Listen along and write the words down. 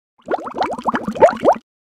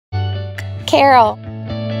Carol.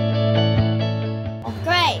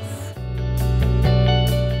 Grace.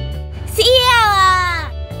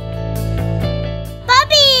 Sierra.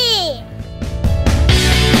 Bobby.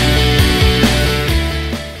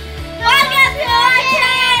 Welcome to our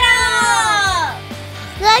channel.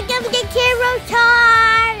 Welcome to Carol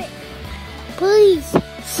Time. Please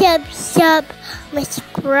subscribe.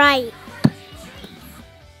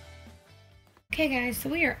 Okay guys, so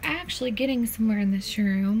we are actually getting somewhere in this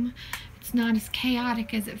room. It's not as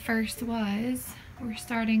chaotic as it first was. We're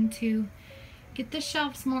starting to get the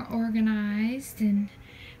shelves more organized and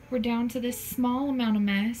we're down to this small amount of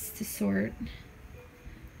mess to sort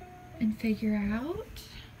and figure out.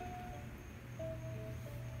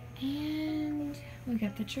 And we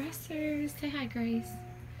got the dressers. Say hi, Grace.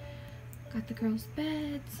 Got the girls'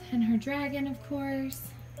 beds and her dragon, of course.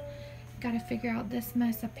 Got to figure out this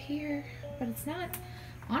mess up here, but it's not,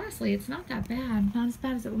 honestly, it's not that bad. Not as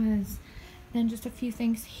bad as it was. Then just a few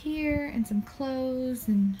things here and some clothes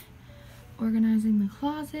and organizing the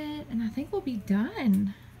closet, and I think we'll be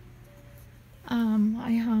done.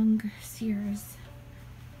 I hung Sierra's,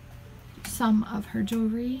 some of her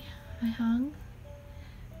jewelry I hung.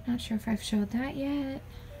 Not sure if I've showed that yet,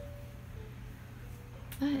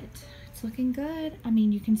 but it's looking good. I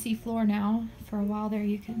mean, you can see floor now. For a while there,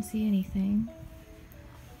 you couldn't see anything.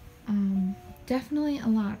 Definitely a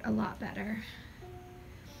lot better.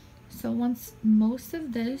 So once most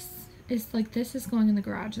of this is like, this is going in the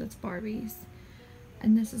garage, that's Barbie's.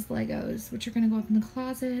 And this is Legos, which are gonna go up in the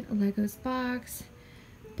closet, a Legos box,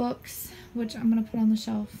 books, which I'm gonna put on the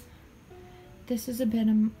shelf. This is a bit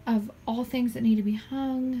of all things that need to be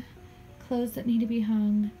hung, clothes that need to be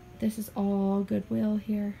hung. This is all Goodwill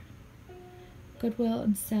here. Goodwill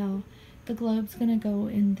and sell. The globe's gonna go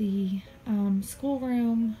in the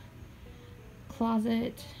schoolroom,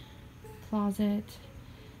 closet,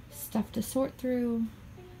 stuff to sort through,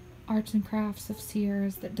 arts and crafts of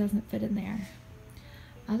Sierra's that doesn't fit in there.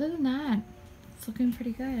 Other than that, it's looking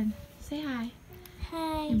pretty good. Say hi.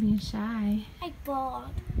 Hi. You're being shy. I'm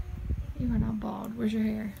bald. You are not bald. Where's your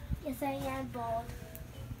hair? Yes, I am bald.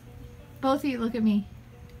 Both of you, look at me.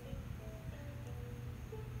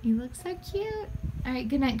 You look so cute. All right,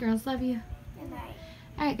 good night, girls. Love you. Good night.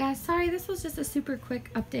 All right, guys. Sorry, this was just a super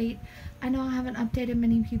quick update. I know I haven't updated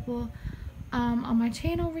many people on my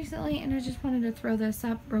channel recently, and I just wanted to throw this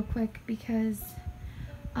up real quick because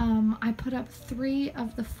I put up 3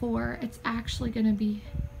 of the 4. It's actually going to be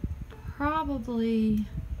probably,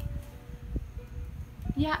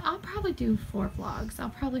 yeah, I'll probably do 4 vlogs. I'll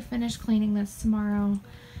probably finish cleaning this tomorrow,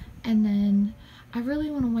 and then I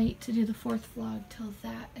really want to wait to do the 4th vlog till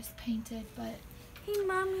that is painted, but Hey,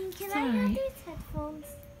 Mommy, can I sorry. have these headphones?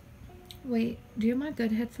 Wait, do you have my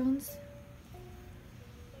good headphones?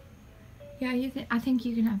 Yeah, you can. I think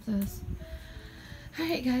you can have those.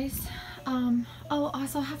 Alright, guys. Oh,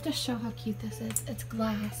 also I have to show how cute this is. It's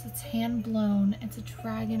glass. It's hand blown. It's a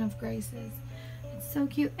dragon of graces. It's so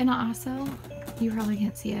cute. And also, you probably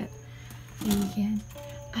can't see it. Maybe you can.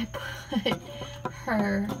 I put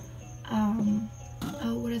her, oh,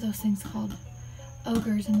 what are those things called?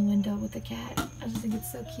 Ogres in the window with the cat. I just think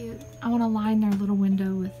it's so cute. I want to line their little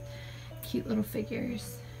window with cute little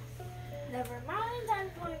figures. Never mind,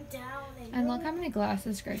 I'm going down. And look how many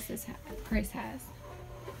glasses Grace has.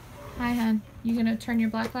 Hi, hon. You gonna turn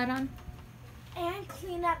your black light on? And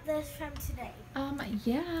clean up this from today.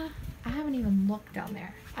 Yeah. I haven't even looked down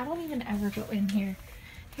there. I don't even ever go in here.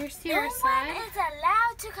 Here's Sierra's side. No one is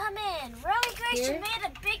allowed to come in. Really, Grace, Here you made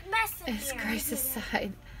a big mess in It's here. Grace's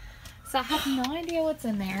side. So I have no idea what's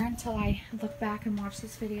in there until I look back and watch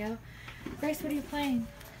this video. Grace, what are you playing?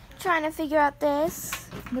 Trying to figure out this.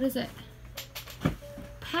 What is it?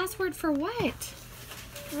 Password for what?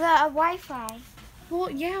 The Wi-Fi. Well,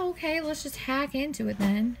 yeah, okay. Let's just hack into it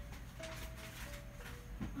then.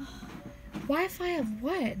 Wi-Fi of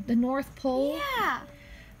what? The North Pole? Yeah.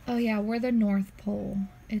 Oh, yeah, we're the North Pole.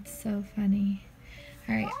 It's so funny.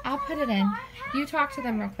 All right, I'll put it in. You talk to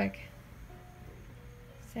them real quick.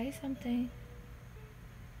 Say something.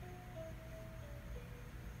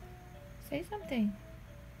 Say something.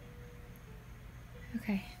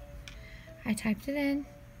 Okay. I typed it in.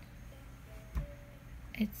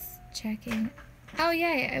 It's checking. Oh,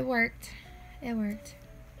 yay, it worked. It worked.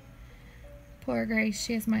 Poor Grace.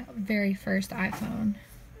 She has my very first iPhone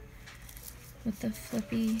with the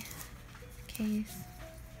flippy case.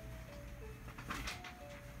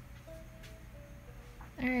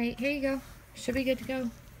 Alright, here you go. Should be good to go.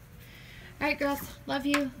 Alright, girls. Love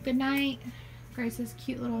you. Good night. Grace's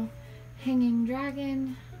cute little hanging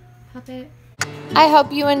dragon puppet. I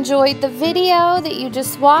hope you enjoyed the video that you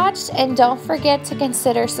just watched, and don't forget to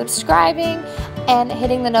consider subscribing and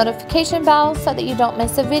hitting the notification bell so that you don't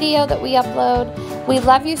miss a video that we upload. We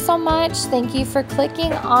love you so much. Thank you for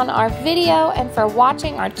clicking on our video and for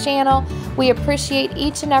watching our channel. We appreciate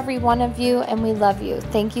each and every one of you, and we love you.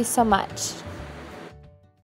 Thank you so much.